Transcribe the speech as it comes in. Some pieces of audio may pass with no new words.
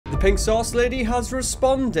pink sauce lady has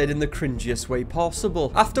responded in the cringiest way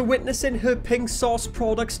possible. After witnessing her pink sauce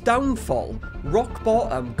product's downfall, rock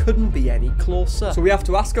bottom couldn't be any closer. So we have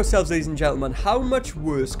to ask ourselves, ladies and gentlemen, how much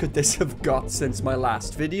worse could this have got since my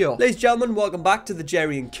last video? Ladies and gentlemen, welcome back to the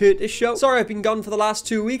Jerry and Curtis show. Sorry I've been gone for the last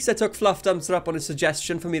 2 weeks. I took Fluff Dumpster up on a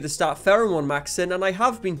suggestion for me to start pheromone maxing, and I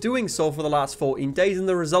have been doing so for the last 14 days, and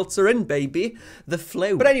the results are in, baby. The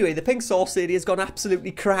flu. But anyway, the pink sauce lady has gone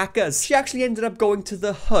absolutely crackers. She actually ended up going to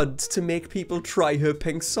the hood to make people try her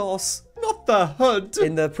pink sauce. Not the hood.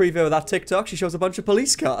 In the preview of that TikTok, she shows a bunch of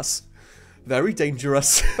police cars. Very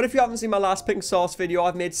dangerous. But if you haven't seen my last pink sauce video,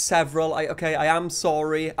 I've made several. I am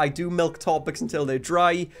sorry. I do milk topics until they're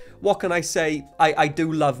dry. What can I say? I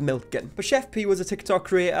do love milking. But Chef P was a TikTok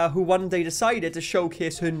creator who one day decided to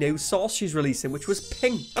showcase her new sauce she's releasing, which was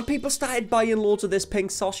pink. And people started buying loads of this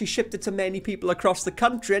pink sauce. She shipped it to many people across the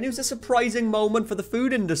country, and it was a surprising moment for the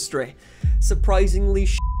food industry. Surprisingly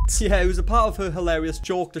yeah, it was a part of her hilarious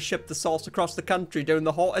joke to ship the sauce across the country during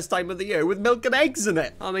the hottest time of the year with milk and eggs in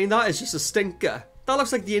it. I mean, that is just a stinker. That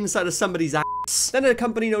looks like the inside of somebody's ass. Then a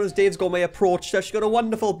company known as Dave's Gourmet approached her. She got a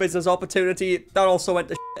wonderful business opportunity. That also went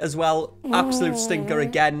to as well. Absolute stinker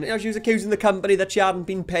again. You know, she was accusing the company that she hadn't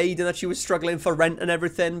been paid and that she was struggling for rent and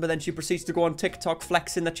everything, but then she proceeds to go on TikTok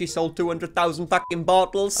flexing that she sold 200,000 fucking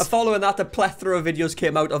bottles. And following that, a plethora of videos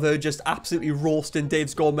came out of her just absolutely roasting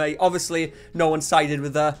Dave's Gourmet. Obviously, no one sided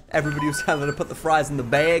with her. Everybody was telling her to put the fries in the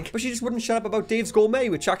bag. But she just wouldn't shut up about Dave's Gourmet,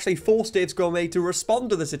 which actually forced Dave's Gourmet to respond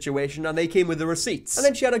to the situation, and they came with the receipts. And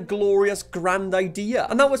then she had a glorious, grand idea,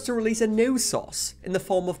 and that was to release a new sauce in the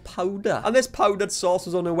form of powder. And this powdered sauce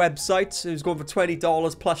was on her website. It was going for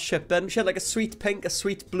 $20 plus shipping. She had like a sweet pink, a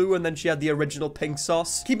sweet blue, and then she had the original pink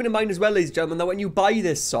sauce. Keeping in mind as well, ladies and gentlemen, that when you buy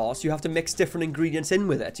this sauce, you have to mix different ingredients in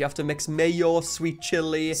with it. You have to mix mayo, sweet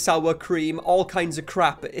chili, sour cream, all kinds of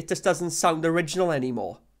crap. It just doesn't sound original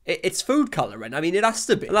anymore. It's food colouring. I mean, it has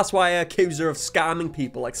to be. And that's why I accused her of scamming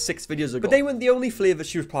people like 6 videos ago. But they weren't the only flavours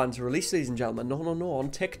she was planning to release, ladies and gentlemen. No. On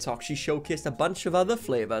TikTok, she showcased a bunch of other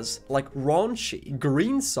flavours, like raunchy,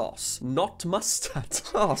 green sauce, not mustard.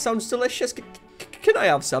 Oh, sounds delicious. Can I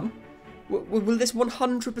have some? Will this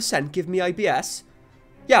 100% give me IBS?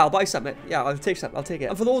 Yeah, I'll buy some. Yeah, I'll take some. I'll take it.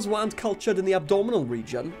 And for those who aren't cultured in the abdominal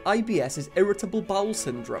region, IBS is irritable bowel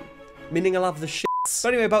syndrome, meaning I'll have the shit. But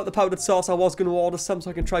anyway, about the powdered sauce, I was going to order some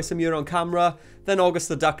so I can try some here on camera. Then August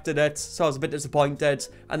deducted it, so I was a bit disappointed.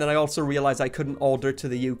 And then I also realised I couldn't order it to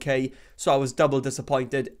the UK, so I was double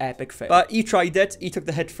disappointed. Epic fail. But he tried it, he took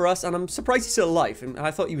the hit for us, and I'm surprised he's still alive, and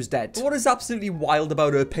I thought he was dead. But what is absolutely wild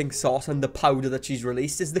about her pink sauce and the powder that she's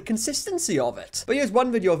released is the consistency of it. But here's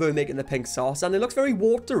one video of her making the pink sauce, and it looks very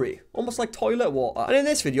watery, almost like toilet water. And in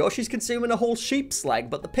this video, she's consuming a whole sheep's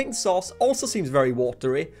leg, but the pink sauce also seems very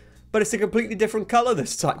watery. But it's a completely different colour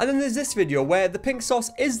this time. And then there's this video where the pink sauce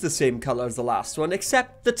is the same colour as the last one,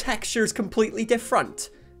 except the texture is completely different.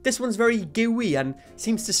 This one's very gooey and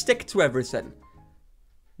seems to stick to everything.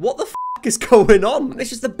 What the f*** is going on?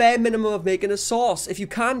 It's just the bare minimum of making a sauce. If you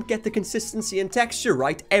can't get the consistency and texture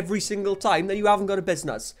right every single time, then you haven't got a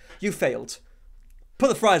business. You failed. Put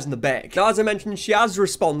the fries in the bag. Now, as I mentioned, she has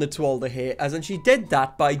responded to all the haters, and she did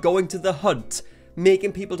that by going to the hood,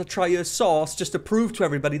 making people to try her sauce just to prove to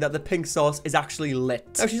everybody that the pink sauce is actually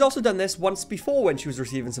lit. Now, she's also done this once before when she was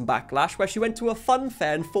receiving some backlash, where she went to a fun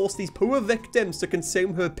fair and forced these poor victims to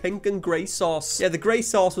consume her pink and grey sauce. Yeah, the grey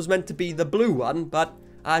sauce was meant to be the blue one, but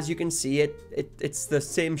as you can see, it's the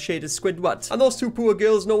same shade as Squidward. And those 2 poor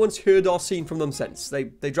girls, no one's heard or seen from them since.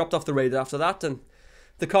 They dropped off the radar after that, and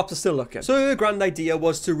the cops are still looking. So her grand idea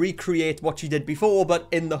was to recreate what she did before, but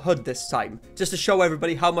in the hood this time, just to show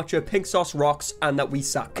everybody how much her pink sauce rocks and that we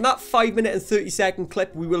suck. And that 5-minute and 30-second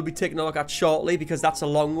clip we will be taking a look at shortly, because that's a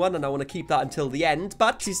long one and I want to keep that until the end.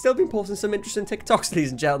 But she's still been posting some interesting TikToks,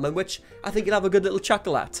 ladies and gentlemen, which I think you'll have a good little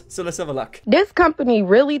chuckle at. So let's have a look. This company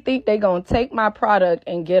really think they gonna take my product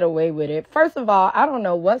and get away with it. First of all, I don't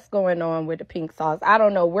know what's going on with the pink sauce. I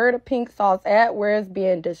don't know where the pink sauce at, where it's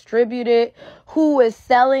being distributed, who is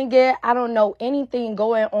selling it. I don't know anything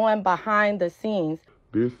going on behind the scenes.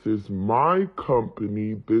 This is my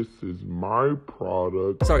company. This is my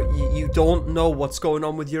product. Sorry, you don't know what's going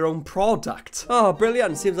on with your own product? Oh,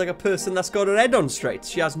 brilliant. Seems like a person that's got her head on straight.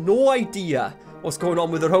 She has no idea what's going on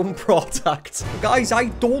with her own product. Guys, I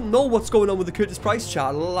don't know what's going on with the Curtis Price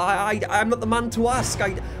channel. I'm not the man to ask.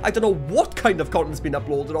 I don't know what kind of content's been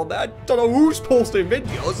uploaded on there. I don't know who's posting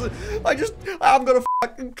videos. I haven't got a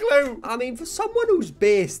fucking clue. I mean, for someone who's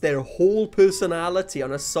based their whole personality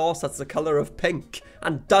on a sauce that's the colour of pink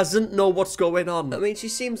and doesn't know what's going on, I mean, she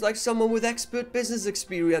seems like someone with expert business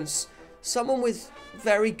experience. someone with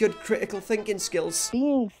very good critical thinking skills.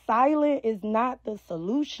 Being silent is not the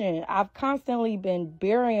solution. I've constantly been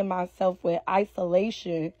burying myself with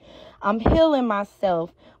isolation. I'm healing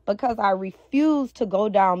myself because I refuse to go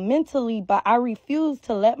down mentally, but I refuse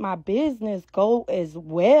to let my business go as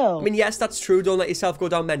well. I mean, yes, that's true. Don't let yourself go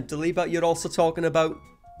down mentally, but you're also talking about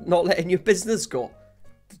not letting your business go.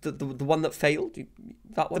 The one that failed,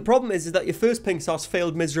 that one. The problem is that your first pink sauce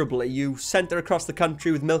failed miserably. You sent it across the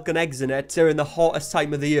country with milk and eggs in it during the hottest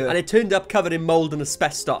time of the year, and it turned up covered in mold and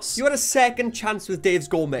asbestos. You had a second chance with Dave's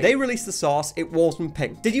Gourmet. They released the sauce, it wasn't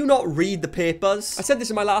pink. Did you not read the papers? I said this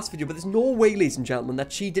in my last video, but there's no way, ladies and gentlemen,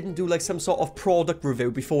 that she didn't do like some sort of product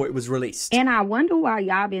review before it was released. And I wonder why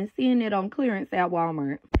y'all been seeing it on clearance at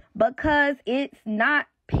Walmart. Because it's not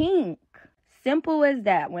pink. Simple as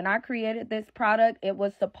that. When I created this product, it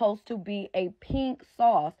was supposed to be a pink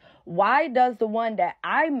sauce. Why does the one that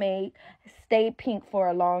I make stay pink for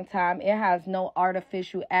a long time? It has no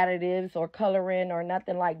artificial additives or coloring or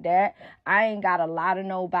nothing like that. I ain't got a lot of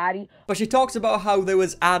nobody. But she talks about how there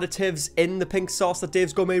was additives in the pink sauce that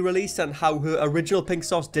Dave's Gourmet released and how her original pink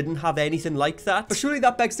sauce didn't have anything like that. But surely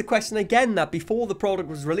that begs the question again that before the product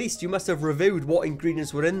was released, you must have reviewed what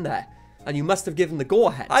ingredients were in there. And you must have given the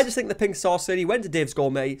go-ahead. I just think the pink sauce lady went to Dave's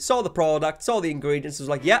Gourmet, saw the product, saw the ingredients, was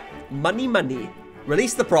like, yep, money, money.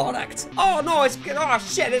 Release the product. Oh no, it's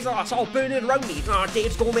shit, it's all burning around me. Oh,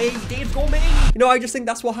 Dave's Gourmet, Dave's Gourmet. You know, I just think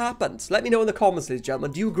that's what happened. Let me know in the comments, ladies and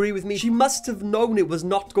gentlemen. Do you agree with me? She must have known it was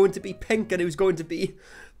not going to be pink and it was going to be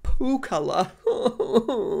poo colour.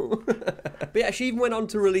 But yeah, she even went on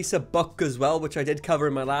to release a book as well, which I did cover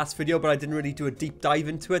in my last video, but I didn't really do a deep dive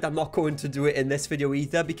into it. I'm not going to do it in this video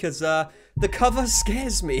either because the cover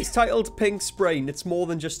scares me. It's titled Pink's Brain. It's more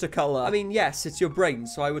than just a colour. I mean, yes, it's your brain,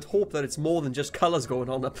 so I would hope that it's more than just colours going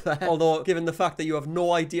on up there. Although, given the fact that you have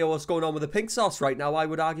no idea what's going on with the pink sauce right now, I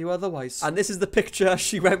would argue otherwise. And this is the picture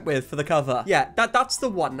she went with for the cover. Yeah, that's the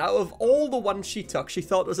one. Out of all the ones she took, she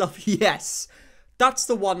thought to herself, yes, that's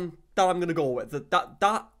the one that I'm going to go with.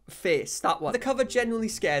 That face, that one. The cover genuinely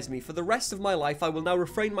scares me. For the rest of my life, I will now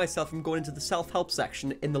refrain myself from going into the self-help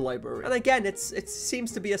section in the library. And again, it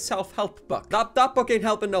seems to be a self-help book. That book ain't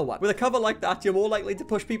helping no one. With a cover like that, you're more likely to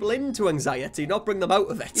push people into anxiety, not bring them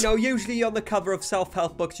out of it. You know, usually on the cover of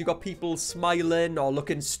self-help books, you got people smiling or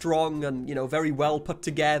looking strong and, you know, very well put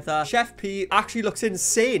together. Chef P actually looks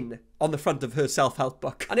insane on the front of her self-help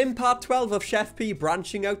book. And in part 12 of Chef P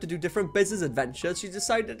branching out to do different business adventures, she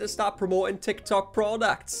decided to start promoting TikTok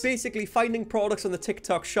products. Basically finding products on the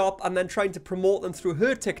TikTok shop and then trying to promote them through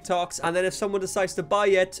her TikToks, and then if someone decides to buy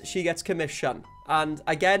it, she gets commission. And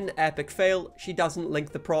again, epic fail, she doesn't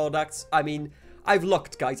link the products. I mean, I've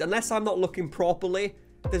looked, guys, unless I'm not looking properly,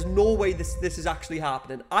 there's no way this is actually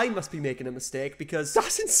happening. I must be making a mistake because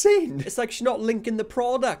that's insane. It's like she's not linking the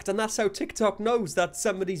product, and that's how TikTok knows that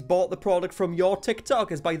somebody's bought the product from your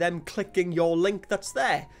TikTok, is by them clicking your link that's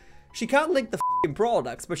there. She can't link the f***ing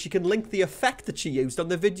products, but she can link the effect that she used on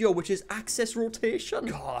the video, which is axis rotation.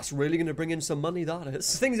 God, that's really going to bring in some money, that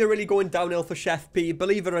is. Things are really going downhill for Chef P.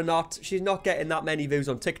 Believe it or not, she's not getting that many views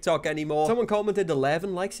on TikTok anymore. Someone commented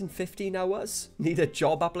 11 likes in 15 hours. Need a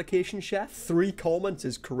job application, chef? 3 comments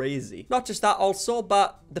is crazy. Not just that also,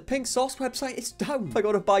 but the pink sauce website is down. I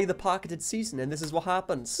got to buy the packeted seasoning, this is what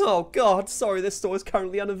happens. Oh God, sorry, this store is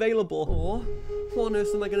currently unavailable. Oh, what on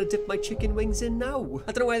earth am I going to dip my chicken wings in now?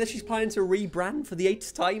 I don't know whether she's planning to rebrand for the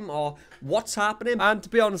 8th time or what's happening, and to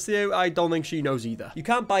be honest with you, I don't think she knows either. You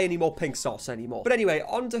can't buy any more pink sauce anymore. But anyway,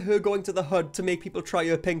 on to her going to the hood to make people try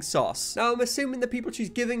her pink sauce. Now, I'm assuming the people she's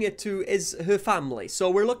giving it to is her family, so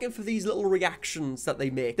we're looking for these little reactions that they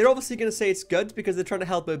make. They're obviously going to say it's good because they're trying to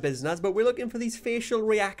help her business, but we're looking for these facial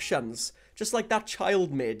reactions, just like that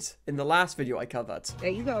child made in the last video I covered. There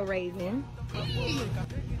you go, Raven.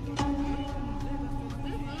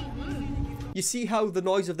 You see how the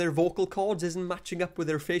noise of their vocal cords isn't matching up with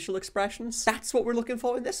their facial expressions? That's what we're looking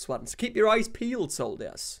for in this one. So keep your eyes peeled,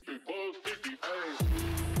 soldiers.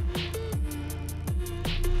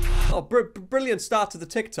 Oh, brilliant start to the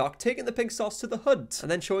TikTok, taking the pink sauce to the hood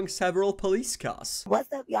and then showing several police cars.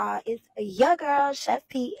 What's up, y'all? It's your girl, Chef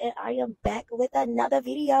P, and I am back with another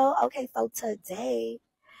video. Okay, so today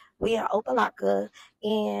we are Opalaka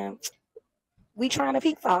and we trying a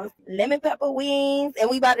pink sauce, lemon pepper wings, and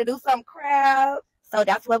we about to do some crab. So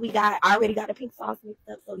that's what we got. I already got the pink sauce mixed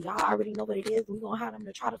up, so y'all already know what it is. We gonna have them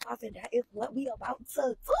to try the sauce, and that is what we about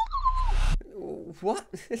to do. What?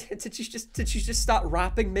 Did she just start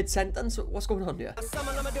rapping mid-sentence? What's going on here?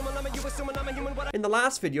 In the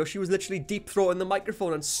last video, she was literally deep-throating the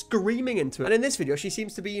microphone and screaming into it. And in this video, she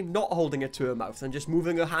seems to be not holding it to her mouth and just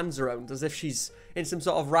moving her hands around as if she's in some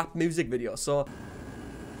sort of rap music video. So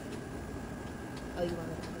Oh, you want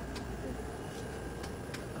it?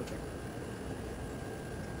 Okay.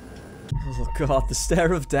 Oh god, the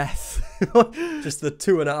stare of death. Just the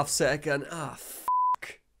 2.5 second. Ah,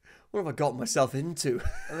 fuck. What have I got myself into?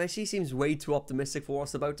 I mean, she seems way too optimistic for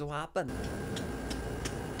what's about to happen.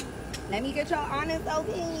 Let me get your honest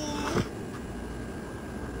opinion.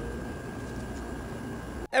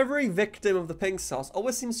 Every victim of the pink sauce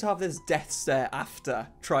always seems to have this death stare after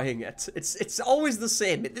trying it. It's always the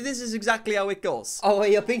same. This is exactly how it goes. Oh,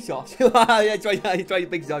 yeah, pink sauce. I tried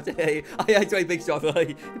pink sauce. I tried pink sauce.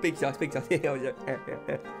 Pink sauce, pink sauce. You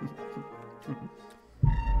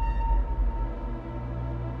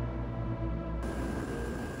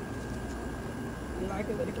like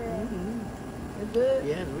it with a girl? It's good?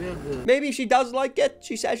 Yeah, it's real good. Maybe she does like it.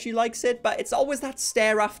 She says she likes it, but it's always that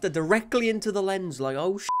stare after directly into the lens, like,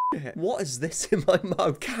 oh shit, what is this in my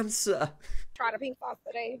mouth? Cancer. Try the pink sauce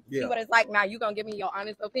today. Yeah. See what it's like. Now you gonna give me your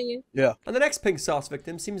honest opinion? Yeah. And the next pink sauce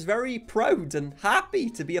victim seems very proud and happy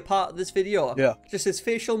to be a part of this video. Yeah. Just his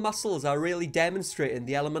facial muscles are really demonstrating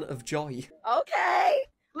the element of joy. Okay.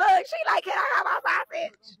 Look, she like, can I have my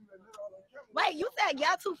sausage? Wait, you said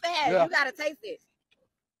yeah too fast. Yeah. You gotta taste it.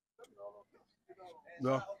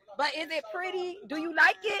 Yeah. But is it pretty? Do you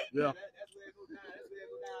like it? Yeah.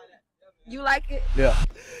 You like it? Yeah.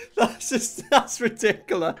 That's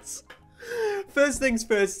ridiculous. First things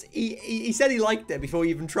first, he said he liked it before he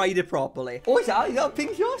even tried it properly. Oh, is that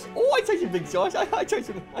pink sauce? Oh, I tried some pink sauce. I tried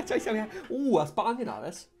some. Oh, that's banging at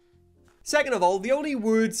us. Second of all, the only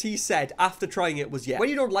words he said after trying it was yeah. When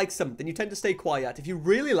you don't like something, you tend to stay quiet. If you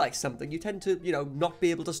really like something, you tend to, you know, not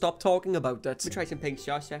be able to stop talking about it. Let me try some pink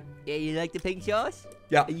sauce, yeah. Yeah, you like the pink sauce?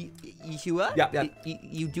 Yeah. You sure? Yeah, yeah.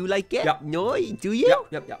 You do like it? Yeah. No, do you?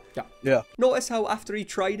 Yeah. Notice how after he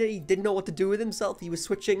tried it, he didn't know what to do with himself. He was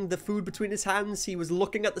switching the food between his hands. He was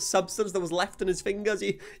looking at the substance that was left in his fingers.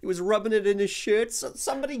 He was rubbing it in his shirt. So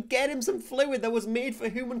somebody get him some fluid that was made for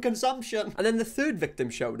human consumption. And then the third victim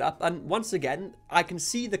showed up. And once again, I can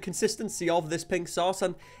see the consistency of this pink sauce.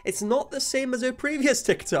 And it's not the same as her previous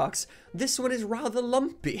TikToks. This one is rather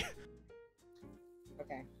lumpy.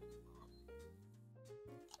 Okay.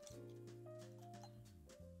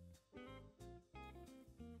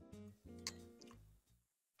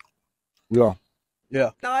 Yeah.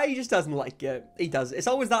 Yeah. No, he just doesn't like it. He does. It's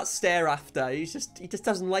always that stare after. He just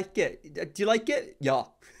doesn't like it. Do you like it? Yeah.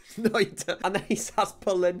 No, he doesn't. And then he starts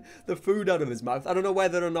pulling the food out of his mouth. I don't know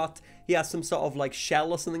whether or not he has some sort of like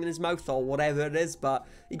shell or something in his mouth or whatever it is, but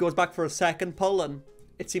he goes back for a second pull and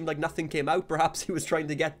it seemed like nothing came out. Perhaps he was trying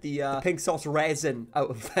to get the pink sauce resin out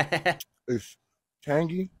of there. It's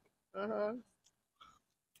tangy, Uh-huh.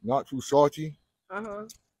 not too salty. Uh-huh.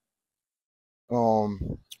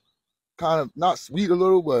 Kind of not sweet a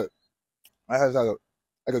little, but it has like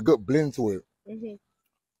a good blend to it. Mm-hmm.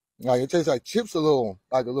 Like it tastes like chips a little,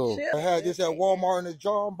 Chips? I had this at Walmart in the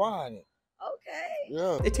jar. I'm buying it. Okay.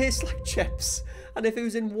 Yeah. It tastes like chips. And if it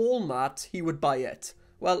was in Walmart, he would buy it.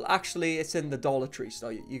 Well, actually, it's in the Dollar Tree, so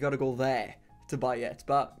you gotta go there to buy it.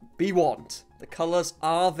 But be warned, the colours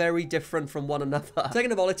are very different from one another.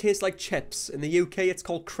 Second of all, it tastes like chips. In the UK, it's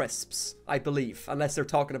called crisps, I believe, unless they're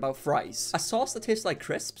talking about fries. A sauce that tastes like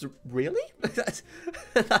crisps? Really?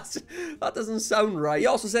 That doesn't sound right. He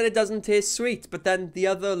also said it doesn't taste sweet, but then the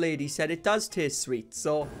other lady said it does taste sweet,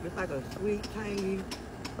 so It's like a sweet, tangy.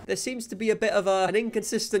 there seems to be a bit of an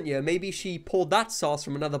inconsistent here. Maybe she poured that sauce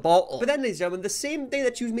from another bottle. But then, ladies and gentlemen, the same day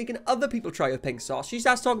that she was making other people try her pink sauce, she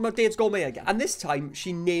starts talking about Dave's Gourmet again. And this time,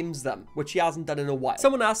 she names them, which she hasn't done in a while.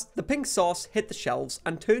 Someone asked, the pink sauce hit the shelves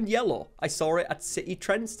and turned yellow. I saw it at City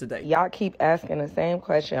Trends today. Y'all keep asking the same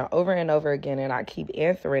question over and over again, and I keep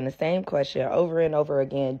answering the same question over and over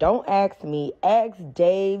again. Don't ask me, ask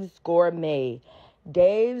Dave's Gourmet.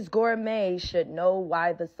 Dave's Gourmet should know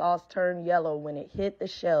why the sauce turned yellow when it hit the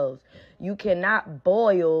shelves. You cannot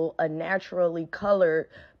boil a naturally colored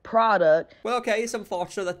product. Well, okay, it's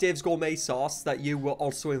unfortunate that Dave's Gourmet sauce that you were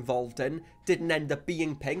also involved in didn't end up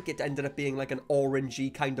being pink. It ended up being like an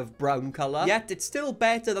orangey kind of brown colour. Yet, it's still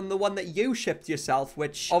better than the one that you shipped yourself,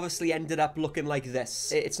 which obviously ended up looking like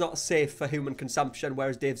this. It's not safe for human consumption,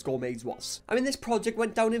 whereas Dave's Gourmet's was. I mean, this project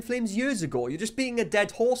went down in flames years ago. You're just being a dead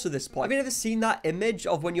horse at this point. Have you ever seen that image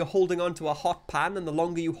of when you're holding onto a hot pan and the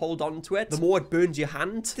longer you hold on to it, the more it burns your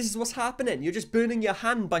hand? This is what's happening. You're just burning your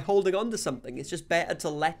hand by holding on to something. It's just better to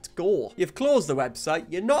let go. You've closed the website.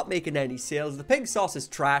 You're not making any sales. The pink sauce is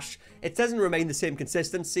trash. It doesn't remain the same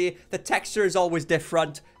consistency. The texture is always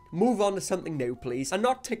different. move on to something new, please. And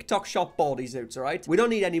not TikTok shop bodysuits, alright? We don't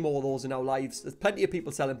need any more of those in our lives. There's plenty of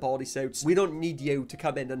people selling bodysuits. We don't need you to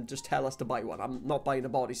come in and just tell us to buy one. I'm not buying a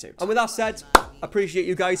bodysuit. And with that said, appreciate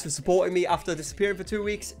you guys for supporting me after disappearing for 2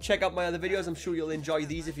 weeks. Check out my other videos. I'm sure you'll enjoy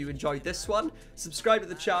these if you enjoyed this one. Subscribe to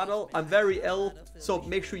the channel. I'm very ill, so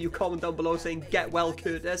make sure you comment down below saying get well,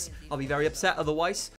 Curtis. I'll be very upset otherwise.